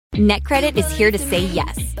NetCredit is here to say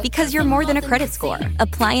yes, because you're more than a credit score.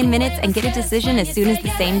 Apply in minutes and get a decision as soon as the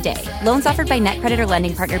same day. Loans offered by NetCredit or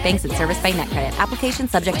lending partner banks and serviced by NetCredit. Application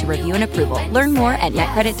subject to review and approval. Learn more at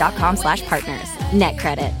netcredit.com/partners.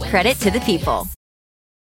 NetCredit. Credit to the people.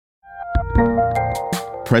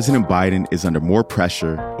 President Biden is under more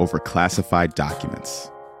pressure over classified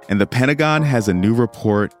documents. And the Pentagon has a new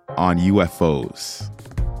report on UFOs.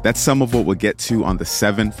 That's some of what we'll get to on The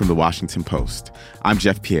 7 from The Washington Post. I'm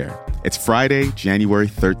Jeff Pierre. It's Friday, January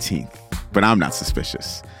 13th, but I'm not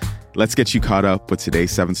suspicious. Let's get you caught up with today's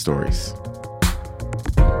 7 stories.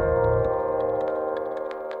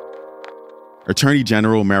 Attorney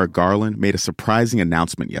General Merrick Garland made a surprising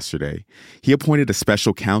announcement yesterday. He appointed a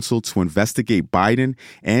special counsel to investigate Biden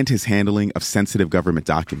and his handling of sensitive government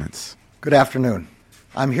documents. Good afternoon.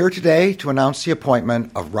 I'm here today to announce the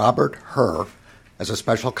appointment of Robert Hur as a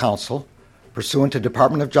special counsel pursuant to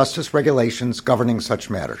Department of Justice regulations governing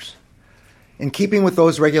such matters. In keeping with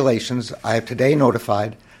those regulations, I have today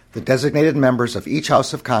notified the designated members of each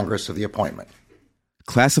House of Congress of the appointment.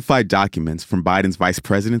 Classified documents from Biden's vice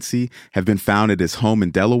presidency have been found at his home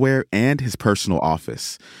in Delaware and his personal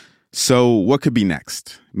office. So what could be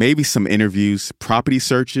next? Maybe some interviews, property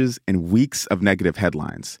searches, and weeks of negative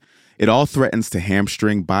headlines. It all threatens to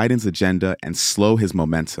hamstring Biden's agenda and slow his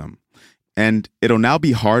momentum. And it'll now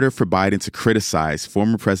be harder for Biden to criticize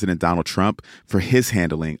former President Donald Trump for his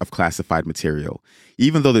handling of classified material,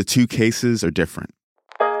 even though the two cases are different.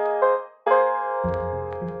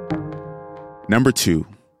 Number 2,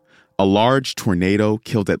 a large tornado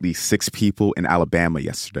killed at least 6 people in Alabama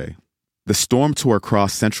yesterday. The storm tore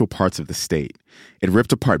across central parts of the state. It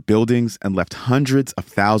ripped apart buildings and left hundreds of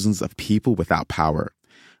thousands of people without power.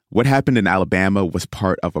 What happened in Alabama was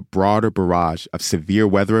part of a broader barrage of severe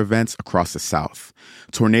weather events across the South.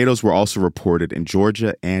 Tornadoes were also reported in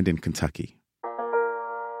Georgia and in Kentucky.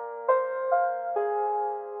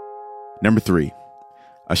 Number 3,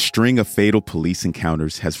 a string of fatal police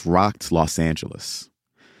encounters has rocked Los Angeles.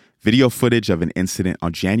 Video footage of an incident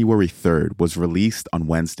on January 3rd was released on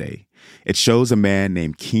Wednesday. It shows a man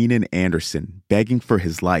named Keenan Anderson begging for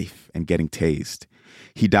his life and getting tased.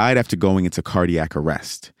 He died after going into cardiac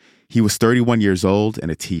arrest. He was 31 years old and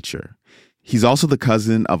a teacher. He's also the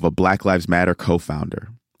cousin of a Black Lives Matter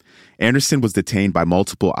co-founder. Anderson was detained by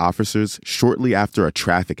multiple officers shortly after a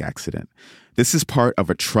traffic accident. This is part of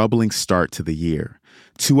a troubling start to the year.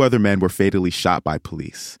 2 other men were fatally shot by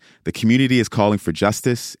police. The community is calling for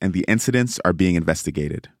justice, and the incidents are being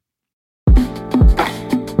investigated.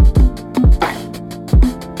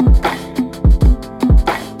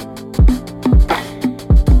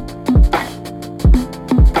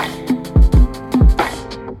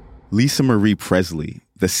 Lisa Marie Presley,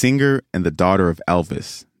 the singer and the daughter of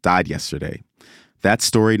Elvis, died yesterday. That's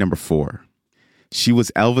story number 4. She was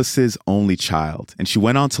Elvis's only child, and she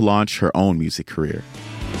went on to launch her own music career.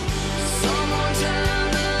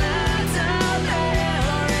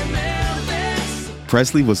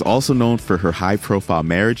 Presley was also known for her high-profile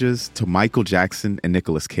marriages to Michael Jackson and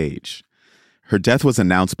Nicolas Cage. Her death was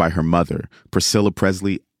announced by her mother, Priscilla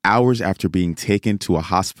Presley, hours after being taken to a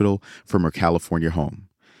hospital from her California home.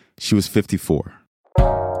 She was 54.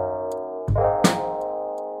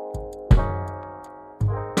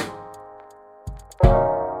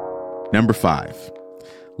 Number 5,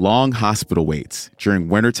 long hospital waits during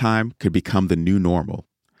wintertime could become the new normal.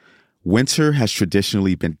 Winter has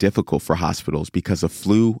traditionally been difficult for hospitals because of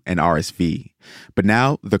flu and RSV. But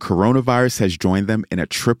now the coronavirus has joined them in a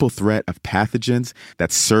triple threat of pathogens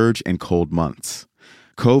that surge in cold months.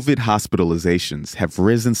 COVID hospitalizations have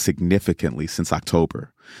risen significantly since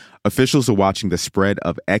October. Officials are watching the spread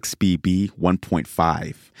of XBB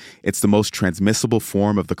 1.5. It's the most transmissible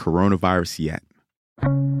form of the coronavirus yet.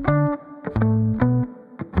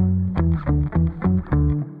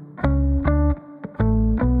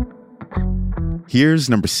 Here's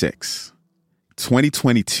number 6.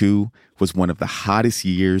 2022 was one of the hottest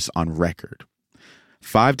years on record.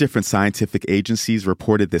 5 different scientific agencies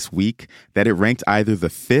reported this week that it ranked either the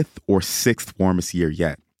 5th or 6th warmest year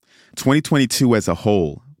yet. 2022 as a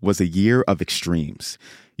whole was a year of extremes.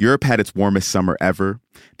 Europe had its warmest summer ever.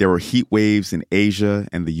 There were heat waves in Asia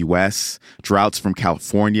and the U.S., droughts from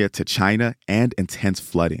California to China, and intense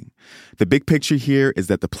flooding. The big picture here is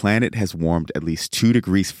that the planet has warmed at least 2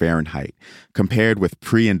 degrees Fahrenheit compared with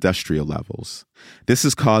pre-industrial levels. This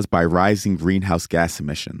is caused by rising greenhouse gas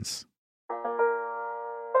emissions.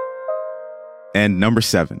 And number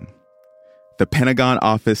 7, the Pentagon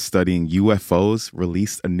Office studying UFOs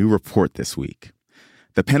released a new report this week.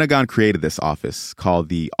 The Pentagon created this office, called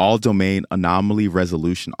the All-Domain Anomaly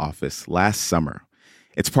Resolution Office, last summer.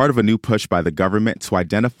 It's part of a new push by the government to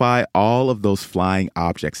identify all of those flying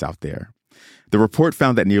objects out there. The report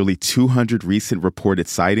found that nearly 200 recent reported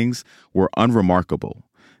sightings were unremarkable.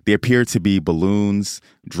 They appeared to be balloons,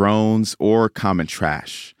 drones, or common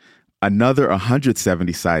trash. Another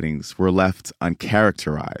 170 sightings were left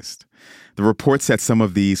uncharacterized. The report said some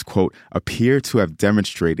of these, quote, appear to have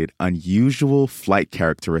demonstrated unusual flight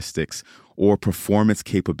characteristics or performance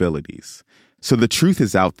capabilities. So the truth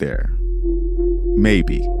is out there.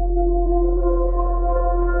 Maybe.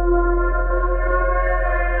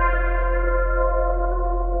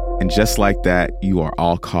 And just like that, you are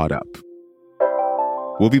all caught up.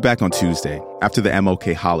 We'll be back on Tuesday after the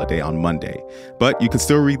MLK holiday on Monday, but you can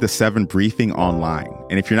still read the 7 briefing online.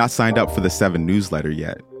 And if you're not signed up for the 7 newsletter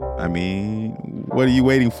yet, what are you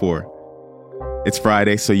waiting for? It's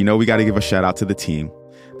Friday, so we got to give a shout out to the team.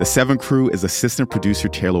 The 7 crew is assistant producer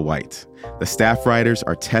Taylor White. The staff writers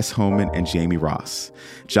are Tess Homan and Jamie Ross.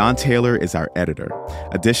 John Taylor is our editor.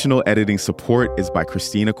 Additional editing support is by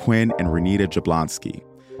Christina Quinn and Renita Jablonski.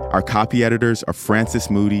 Our copy editors are Francis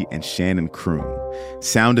Moody and Shannon Kroon.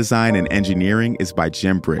 Sound design and engineering is by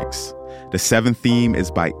Jim Briggs. The 7th theme is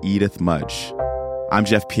by Edith Mudge. I'm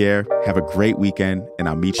Jeff Pierre. Have a great weekend, and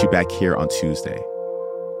I'll meet you back here on Tuesday.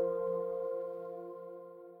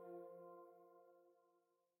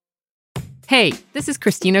 Hey, this is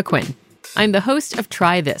Christina Quinn. I'm the host of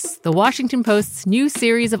Try This, the Washington Post's new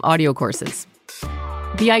series of audio courses.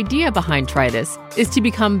 The idea behind Try This is to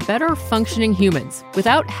become better functioning humans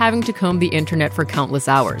without having to comb the internet for countless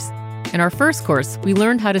hours. In our first course, we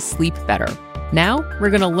learned how to sleep better. Now, we're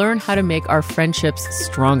going to learn how to make our friendships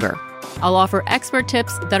stronger. I'll offer expert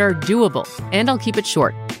tips that are doable, and I'll keep it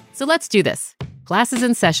short. So let's do this. Class is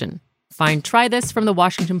in session. Find Try This from the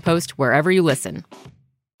Washington Post wherever you listen.